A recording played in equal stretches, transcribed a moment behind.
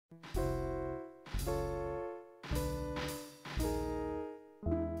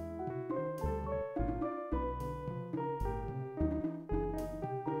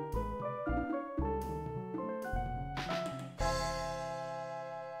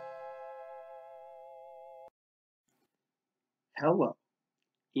Hello.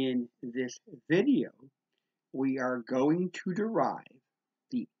 In this video, we are going to derive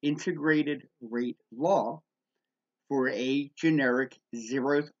the integrated rate law for a generic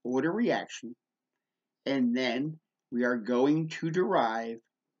zeroth order reaction, and then we are going to derive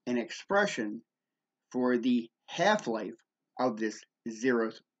an expression for the half-life of this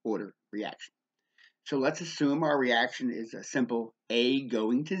zeroth order reaction. So let's assume our reaction is a simple A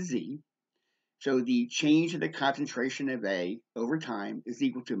going to Z. So the change in the concentration of A over time is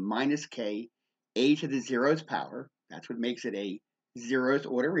equal to minus K, A to the zeroth power. That's what makes it a zeroth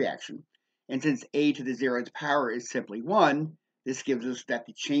order reaction. And since A to the zeroth power is simply 1, this gives us that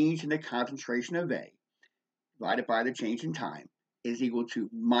the change in the concentration of A divided by the change in time is equal to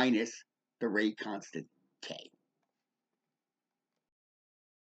minus the rate constant K.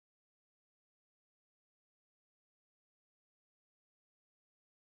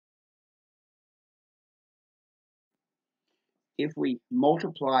 If we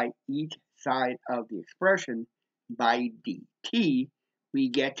multiply each side of the expression by dt, we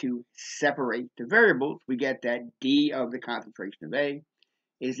get to separate the variables. We get that d of the concentration of A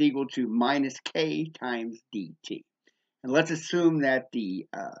is equal to minus k times dt. And let's assume that the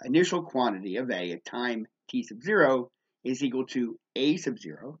initial quantity of A at time t sub 0 is equal to A sub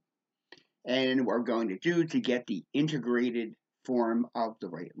 0. And what we're going to do to get the integrated form of the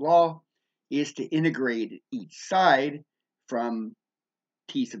rate law is to integrate each side from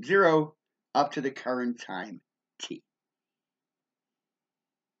t sub 0 up to the current time t.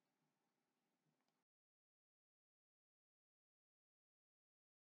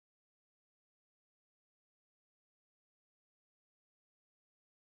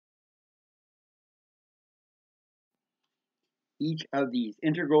 Each of these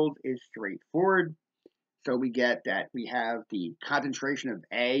integrals is straightforward. So we get that we have the concentration of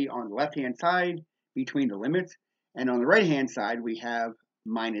A on the left-hand side between the limits, and on the right-hand side we have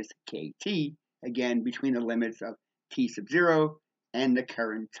minus kt, again between the limits of t sub 0 and the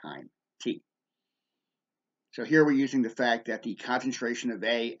current time t. So here we're using the fact that the concentration of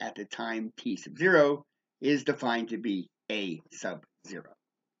A at the time t sub 0 is defined to be A sub 0.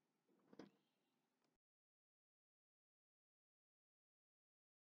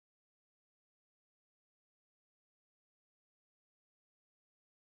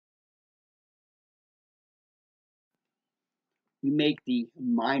 We make the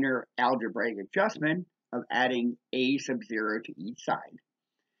minor algebraic adjustment of adding A sub 0 to each side.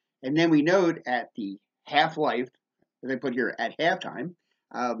 And then we note at the half-life, as I put here at halftime,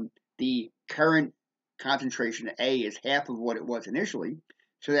 the current concentration of A is half of what it was initially.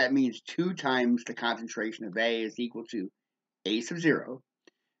 So that means 2 times the concentration of A is equal to A sub 0.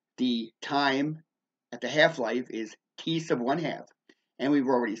 The time at the half-life is T sub 1/2. And we've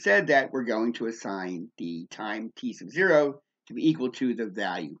already said that we're going to assign the time T sub 0 to be equal to the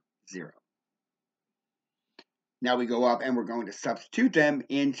value 0. Now we go up and we're going to substitute them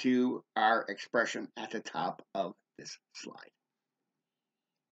into our expression at the top of this slide.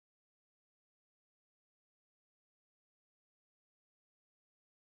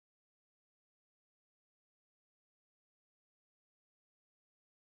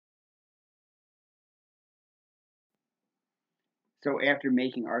 So after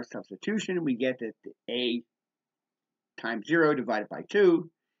making our substitution, we get that the A times 0 divided by 2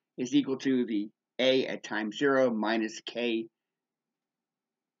 is equal to the A at time 0 minus K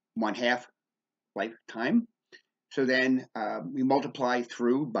 1/2 lifetime. So then we multiply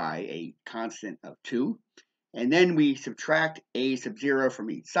through by a constant of 2. And then we subtract A sub 0 from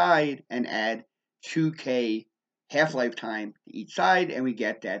each side and add 2K half-life time to each side. And we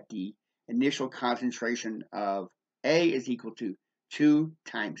get that the initial concentration of A is equal to 2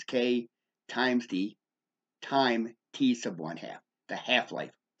 times K times the time T sub 1/2, the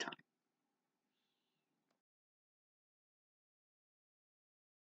half-life time.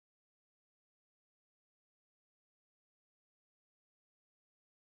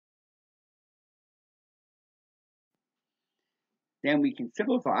 Then we can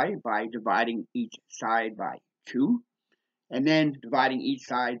simplify by dividing each side by 2, and then dividing each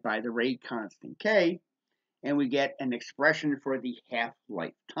side by the rate constant K, and we get an expression for the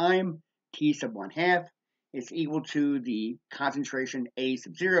half-life time, T sub 1/2, is equal to the concentration A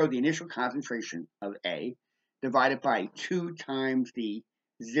sub 0, the initial concentration of A, divided by 2 times the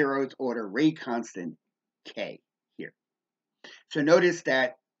zeroth order rate constant K here. So notice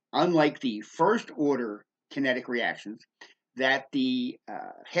that unlike the first order kinetic reactions, that the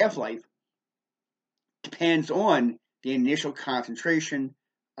half-life depends on the initial concentration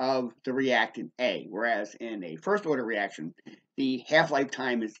of the reactant A, whereas in a first order reaction, the half-life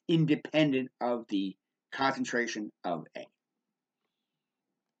time is independent of the concentration of A.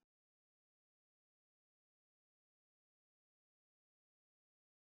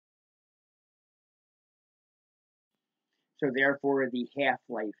 So therefore, the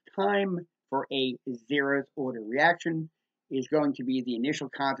half-life time for a zeroth order reaction is going to be the initial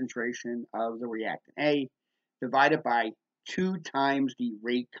concentration of the reactant A divided by 2 times the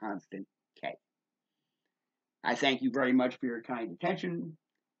rate constant K. I thank you very much for your kind attention.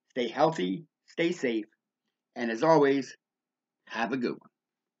 Stay healthy, stay safe, and as always, have a good one.